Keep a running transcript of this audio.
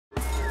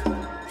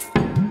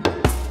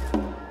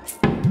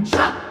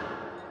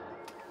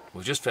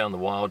We've just found the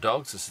wild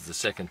dogs. This is the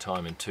second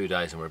time in 2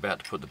 days and we're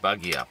about to put the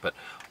buggy up, but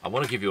I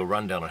want to give you a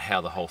rundown on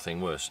how the whole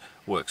thing works.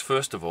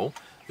 First of all,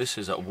 this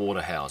is a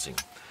water housing.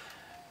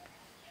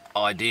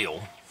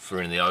 Ideal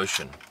for in the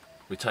ocean.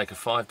 We take a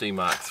 5D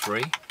Mark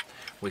III,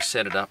 we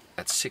set it up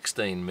at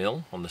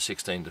 16mm on the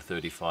 16 to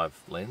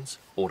 35 lens,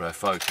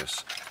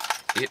 autofocus.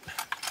 It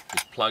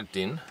is plugged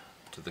in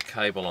to the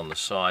cable on the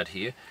side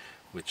here,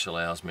 which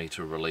allows me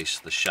to release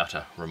the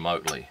shutter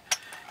remotely.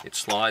 It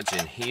slides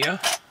in here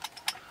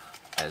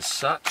as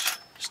such,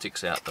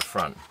 sticks out the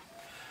front.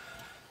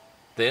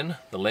 Then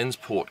the lens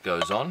port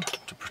goes on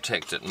to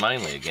protect it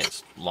mainly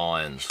against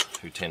lions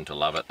who tend to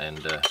love it,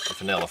 and if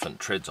an elephant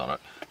treads on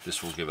it,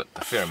 this will give it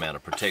a fair amount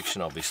of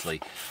protection.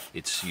 Obviously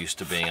it's used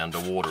to being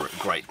underwater at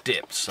great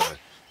depths, so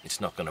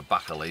it's not going to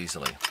buckle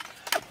easily.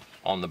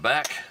 On the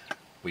back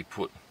we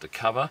put the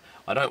cover.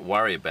 I don't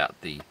worry about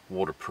the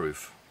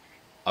waterproof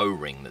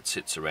O-ring that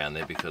sits around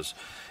there because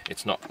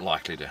it's not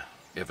likely to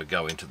ever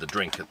go into the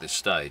drink at this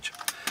stage.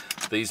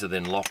 These are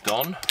then locked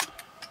on,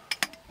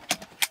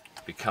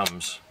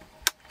 becomes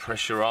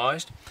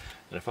pressurized,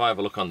 and if I have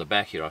a look on the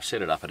back here, I've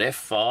set it up at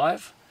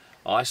f5,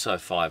 ISO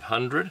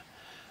 500,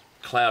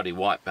 cloudy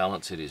white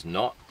balance it is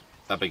not,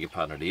 I beg your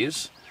pardon, it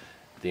is.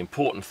 The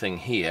important thing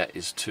here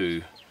is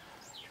to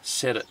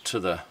set it to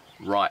the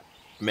right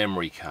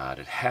memory card.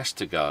 It has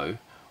to go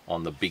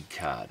on the big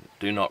card.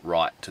 Do not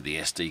write to the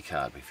SD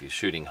card. If you're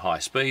shooting high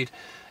speed,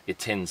 it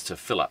tends to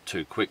fill up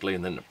too quickly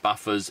and then it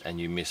buffers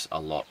and you miss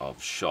a lot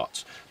of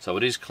shots. So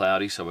it is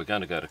cloudy, so we're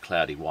going to go to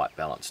cloudy white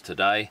balance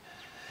today.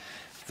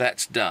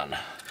 That's done.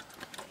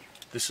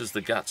 This is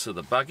the guts of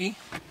the buggy.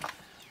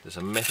 There's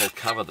a metal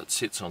cover that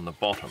sits on the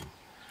bottom.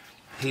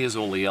 Here's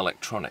all the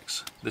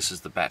electronics. This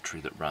is the battery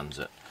that runs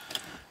it.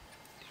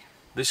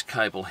 This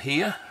cable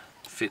here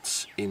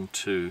fits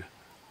into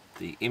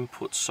the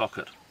input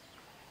socket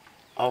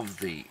of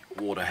the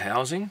water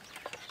housing,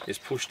 is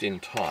pushed in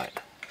tight.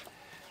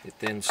 It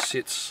then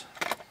sits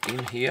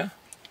in here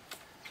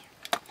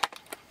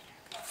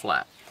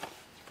flat.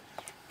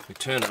 We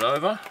turn it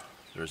over,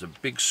 there is a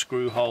big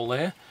screw hole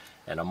there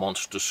and a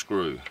monster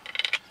screw.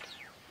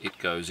 It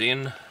goes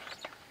in.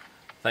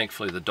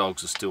 Thankfully the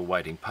dogs are still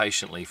waiting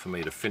patiently for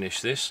me to finish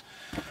this,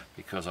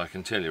 because I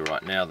can tell you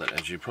right now that,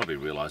 as you probably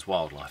realise,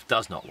 wildlife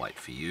does not wait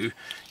for you,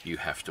 you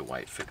have to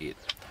wait for it.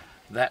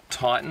 That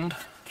tightened,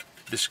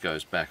 this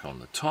goes back on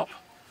the top,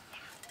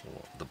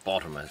 or the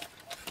bottom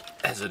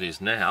as it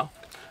is now,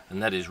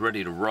 and that is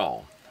ready to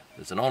roll.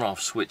 There's an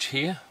on-off switch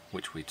here,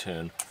 which we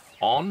turn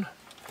on.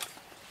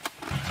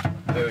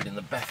 Buried in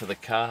the back of the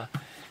car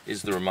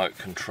is the remote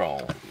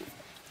control.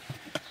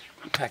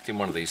 Packed in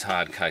one of these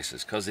hard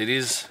cases, because it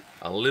is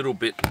a little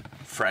bit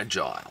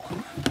fragile.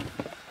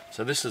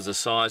 So this is the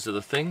size of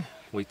the thing.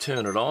 We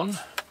turn it on.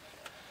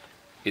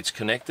 It's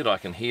connected, I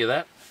can hear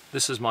that.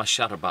 This is my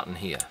shutter button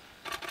here.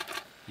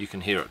 You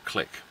can hear it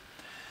click.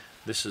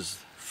 This is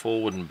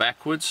forward and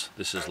backwards,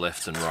 this is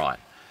left and right.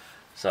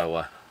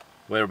 So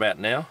we're about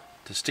now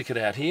to stick it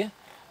out here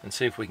and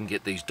see if we can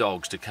get these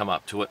dogs to come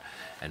up to it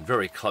and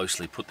very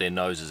closely put their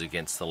noses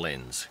against the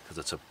lens, because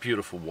it's a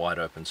beautiful wide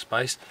open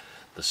space.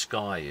 The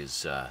sky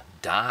is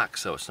dark,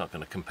 so it's not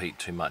going to compete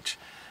too much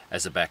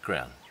as a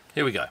background.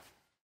 Here we go.